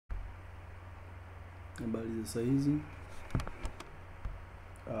Habari za saizi.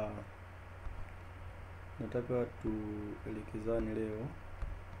 Nataka tuelekezane leo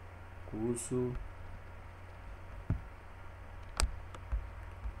kuhusu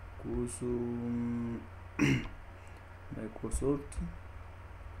Microsoft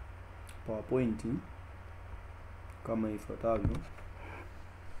PowerPoint kama ifuatavyo.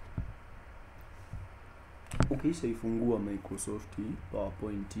 Ukisha ifungua Microsoft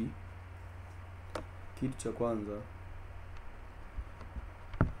PowerPoint, kitu cha kwanza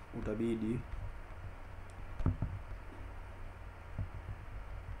utabidi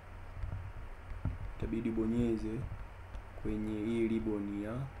bonyeze kwenye hii ribbon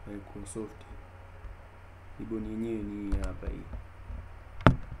ya Microsoft. Ribbon yenyewe ni hapa hii.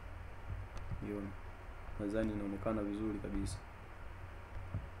 Hiyo nadhani inaonekana vizuri kabisa.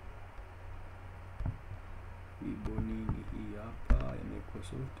 Ribbon ni hii hapa ya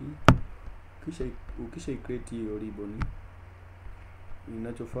Microsoft. Ukisha create hiyo ribbon,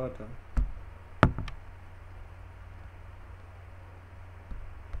 inachofuata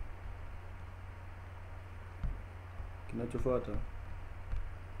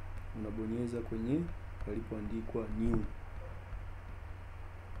unabonyeza kwenye palipoandikwa new.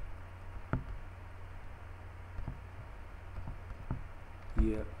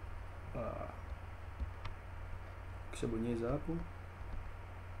 Yeah. Kisha bonyeza hapo,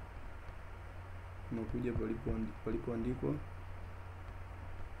 unakuja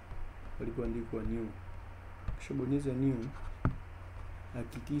palipoandikwa new. Kisha bonyeza new,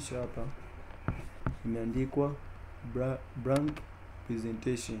 hakikisha hapa imeandikwa blank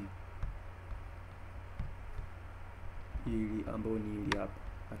presentation, ili ambayo ni hili hapa.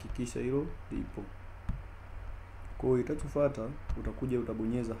 Hakikisha hilo lipo. Kwa hiyo itachofuata utakuja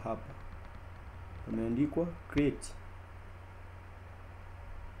utabonyeza hapa imeandikwa create.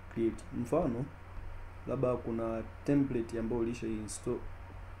 Mfano labda kuna template ambayo ulisha install,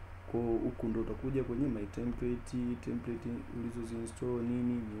 kwa huku ndo utakuja kwenye my template ulizozinstall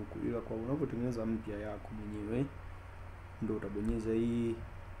nini ni huku, ila kwa unapotengeneza mpya yako mwenyewe ndo utabonyeza hii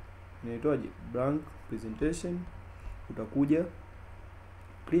inaitwaje, blank presentation. Utakuja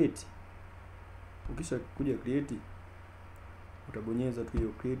create. Ukisha kuja create, utabonyeza tu hiyo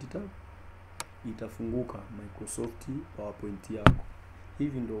create tab, itafunguka Microsoft PowerPoint yako.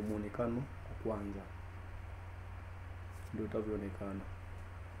 Hivi ndio muonekano wa kwanza, ndio utavyoonekana.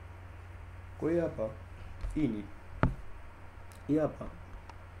 Kwa hiyo hapa hii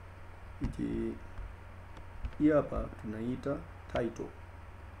hapa tunaita title.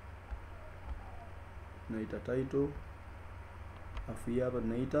 Afu hii hapa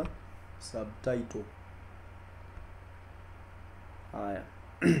tunaita subtitle. Haya.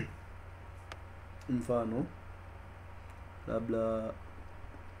 Mfano labda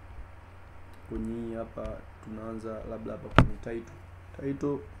kwenye hapa tunaanza labda hapa kwenye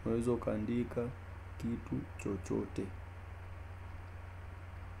title unaweza ukaandika kitu chochote.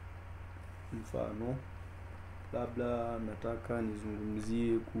 Mfano labda nataka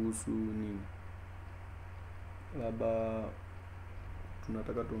nizungumzie kuhusu nini, labda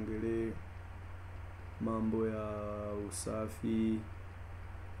tunataka tuongelee mambo ya usafi,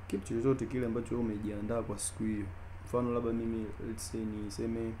 kitu chochote kile ambacho wewe umejiandaa kwa siku hiyo. Mfano labda mimi let's say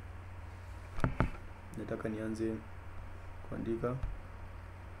niseme nataka nianze kuandika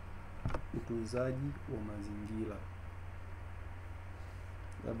utunzaji wa mazingira,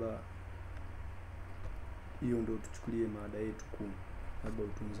 labda hiyo ndio tuchukulie mada yetu kuu, labda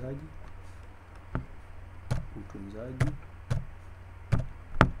utunzaji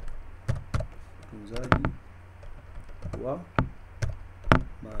wa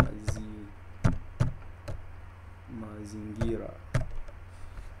mazingira.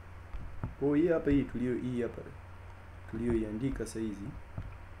 Kwa hiyo hapa hii tulioiandika saizi,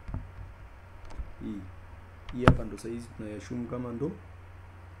 hii hapa ndo saizi tunayashumu kama ndo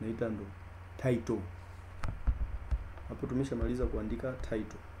naita ndo title. Hapo tumeshamaliza kuandika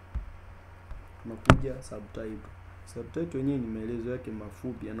title, tunakuja subtitle. Subtitle yenyewe ni maelezo yake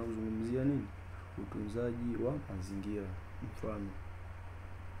mafupi yanayozungumzia nini, utunzaji wa mazingira. Mfano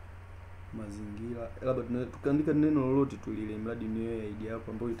mazingira, labda tukaandika neno lolote tu lile, mradi ni wewe idea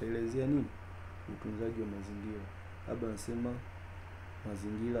yako ambayo itaelezea nini, utunzaji wa mazingira. Labda nasema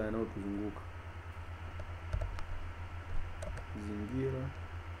mazingira yanayotuzunguka, mazingira.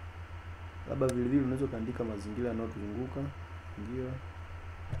 Labda vile vile unaweza kaandika mazingira yanayotuzunguka,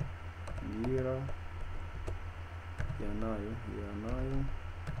 mazingira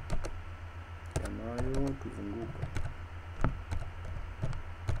yanayotuzunguka.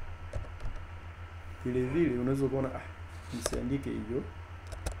 Vile vile unaweza kuona nisiandike hivyo,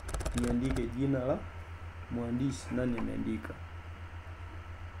 niandike jina la mwandishi nani ameandika.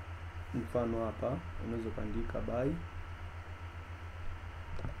 Mfano hapa unaweza kuandika by,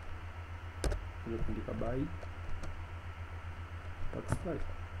 unaweza kuandika by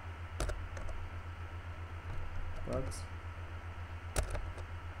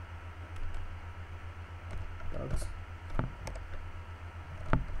Pyzah,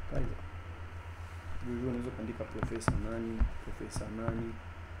 hivyo unaweza kuandika profesa nani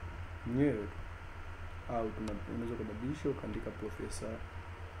mwenyewe, au unaweza kubadilisha ukaandika profesa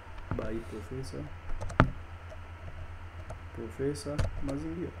by profesa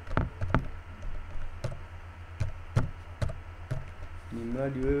mazingira. Ni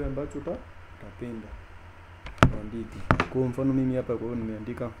mradi wewe ambacho utapenda kuandika. Kwa mfano mimi hapa, kwa hiyo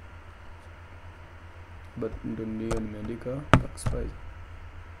nimeandika ndio nimeandika Pyzah.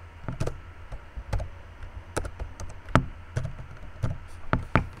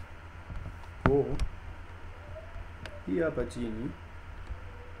 Hii hapa chini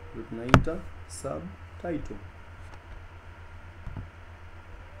ndio tunaita subtitle.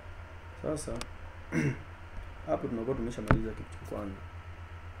 Sasa hapo tunakuwa tumeshamaliza kitu cha kwanza.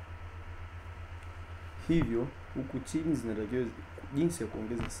 Hivyo huku chini zinatakiwa jinsi ya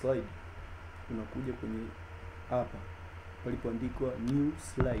kuongeza slide. Unakuja kwenye hapa walipoandikwa new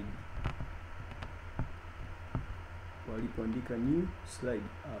slide, walipoandika new slide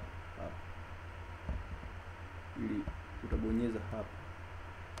hapa, ili utabonyeza hapa.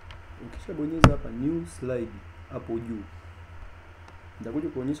 Ukishabonyeza hapa new slide hapo juu, nitakuja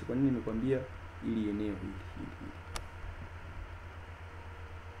kuonyesha kwa nini nimekwambia ili eneo hili.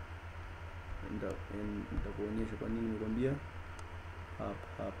 Nitakuonyesha kwa nini nimekwambia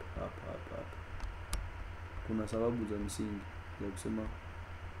hapa. Kuna sababu za msingi za kusema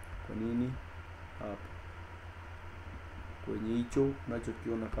kwa nini hapa kwenye hicho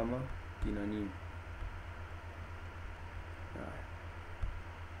unachokiona kama kina nini.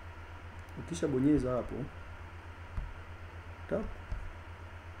 Ukishabonyeza hapo tap,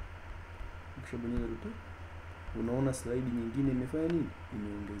 ukishabonyeza tap, unaona slide nyingine imefanya nini,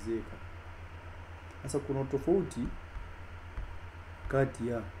 imeongezeka. Sasa kuna tofauti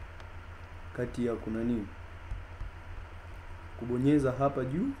kati ya kuna nini kubonyeza hapa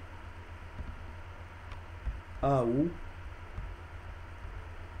juu au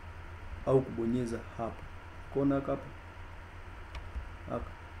kubonyeza hapa kona hapa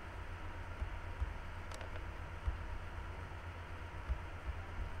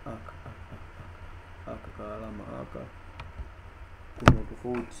alama haka. Kuna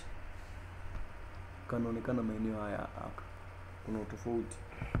tofauti, kanaonekana maeneo haya haka, kuna tofauti.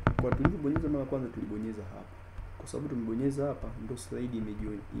 Kwa tulipobonyeza mara kwanza tulibonyeza hapa, kwa sababu tumebonyeza hapa ndio slide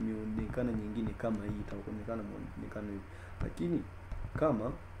imeonekana nyingine kama hii itaonekana muonekano hivi. Lakini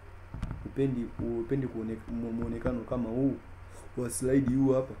kama upendi muonekano kama huu wa slide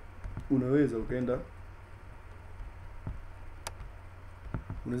huu hapa, unaweza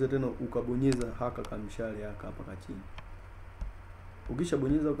tena ukabonyeza haka kamshale hapa chini.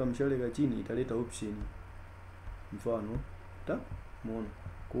 Ukishabonyeza kamshale ka chini italeta option, mfano muona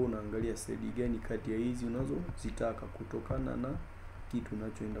kwa unaangalia slide gani kati ya hizi unazozitaka kutokana na kitu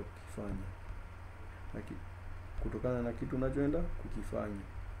unachoenda kukifanya.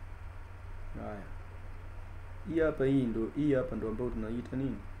 Haya, hii hapa ndo ambayo tunaita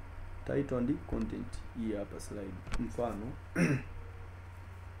nini, title and content. Hii hapa slide, mfano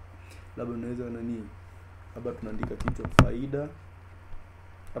labda unaweza labda tunaandika kichwa faida.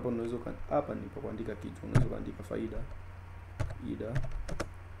 Hapa unaweza hapa ni kwa kuandika kichwa, unaweza kuandika faida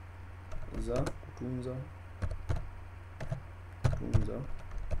za kutunza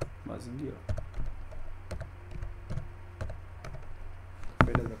mazingira.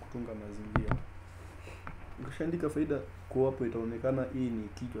 Faida za kutunga mazingira. Ukishaandika faida kwa hapo itaonekana hii ni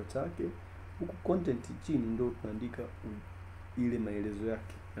kichwa chake. Huku content chini ndio tunaandika ile maelezo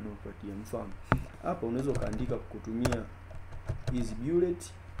yake yanayofuatia. Mfano hapa unaweza kaandika kutumia hizi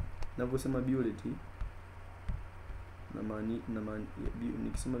bullet. Ninaposema bullet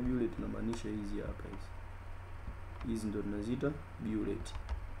nikisema bullet namaanisha hizi hapa hizi ndio tunaziita bullet.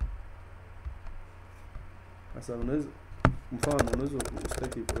 Sasa unaweza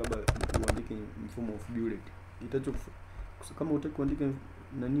usitaki labda uandike mfumo of bullet, kama utaki kuandika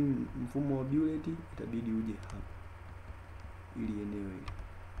mfumo wa bullet itabidi uje hapa ili eneo hili,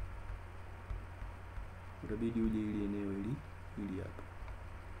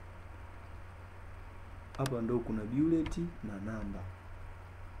 hapa ndo kuna bullet na namba.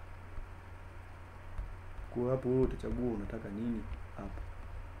 Kwa hapo wewe utachagua unataka nini hapa,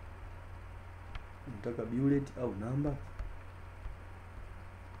 unataka bullet au namba.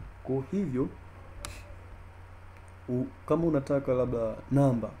 Kwa hivyo kama unataka labda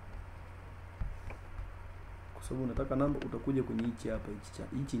namba, kwa sababu unataka namba, utakuja kwenye hichi hapa,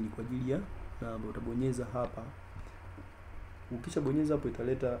 hichi ni kwa ajili ya namba. Utabonyeza hapa, ukishabonyeza hapo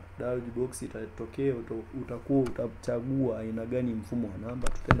italeta dialog box, itatokea utakuwa utachagua aina gani mfumo wa namba,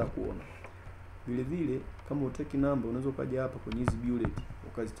 tutaenda kuona. Vile vile kama utaki namba, unaweza ukaja hapa kwenye hizi bullet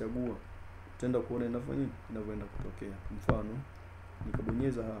ukazichagua, utaenda kuona inavyoenda kutokea. Mfano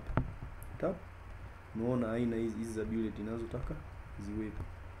nikabonyeza hapa tap, unaona aina hizi za bullet ninazotaka ziwepo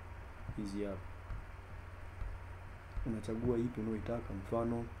hizi hapa, unachagua ipi unayoitaka.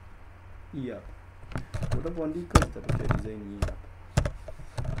 Mfano hii hapa, utapoandika zitatokea design hii hapa.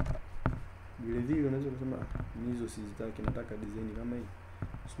 Vile vile unaweza kusema hizo sizitaki, nataka design kama hii.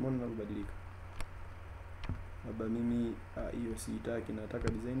 Usimone na kubadilika, labda mimi hiyo siitaki, nataka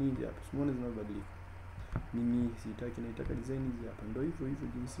design hizi hapa. Usimone zinabadilika, mimi siitaki, nataka design hizi hapa. Ndio hivyo hivyo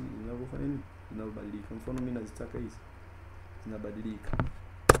jinsi zinavyofanya nini, zinabadilika. Mfano mimi nazitaka hizi, zinabadilika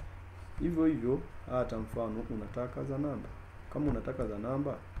hivyo hivyo. Hata mfano unataka za namba, kama unataka za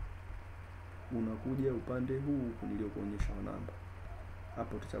namba, unakuja upande huu niliokuonyesha wa namba.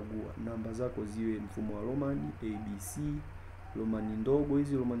 Hapo utachagua namba zako ziwe mfumo wa Romani, ABC, Romani ndogo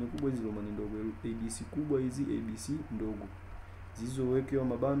hizi, Romani kubwa hizi, Romani ndogo, ABC kubwa hizi, ABC ndogo, zilizowekewa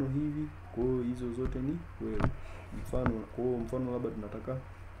mabano hivi. Kwa hiyo hizo zote ni wewe. Mfano labda tunataka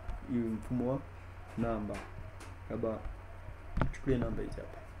iwe mfumo wa namba, labda chukue namba hizi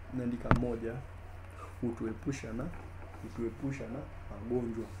hapa, naandika 1, utuepusha na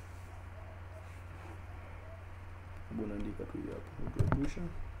magonjwa. Hapo naandika tu hapo, utuepusha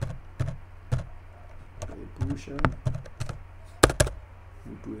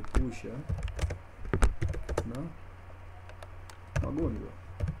na magonjwa.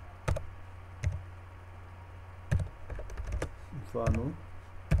 Mfano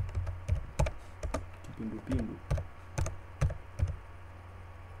kipindupindu,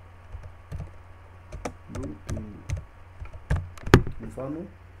 mfano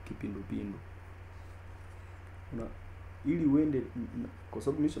kipindupindu. Ili uende, kwa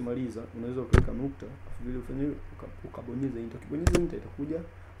sababu nimeshamaliza, unaweza kuweka nukta afu vile ufanye ukabonyeza enter. Ukibonyeza enter itakuja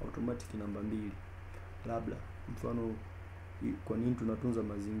automatic namba 2. Labda mfano kwa nini tunatunza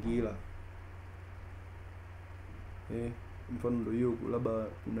mazingira, mfano ndio hiyo, labda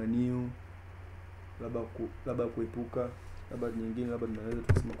kuna new, labda kuepuka, labda nyingine, labda tunaweza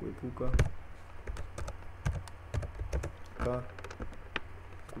tuseme kuepuka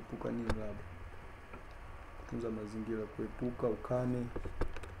nini, labda kutunza mazingira, kuepuka ukame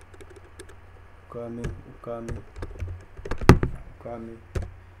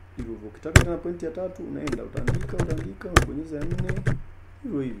hivyo. Ukitaka tena pointi ya 3 unaenda utaandika, unabonyeza 4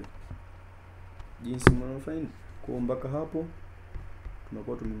 hivyo hivyo, jinsi mnafanya. Kwa mpaka hapo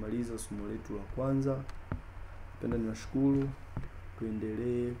tunakuwa tumemaliza somo letu la kwanza. Napenda niwashukuru,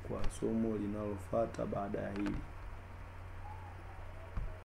 tuendelee kwa somo linalofuata baada ya hili.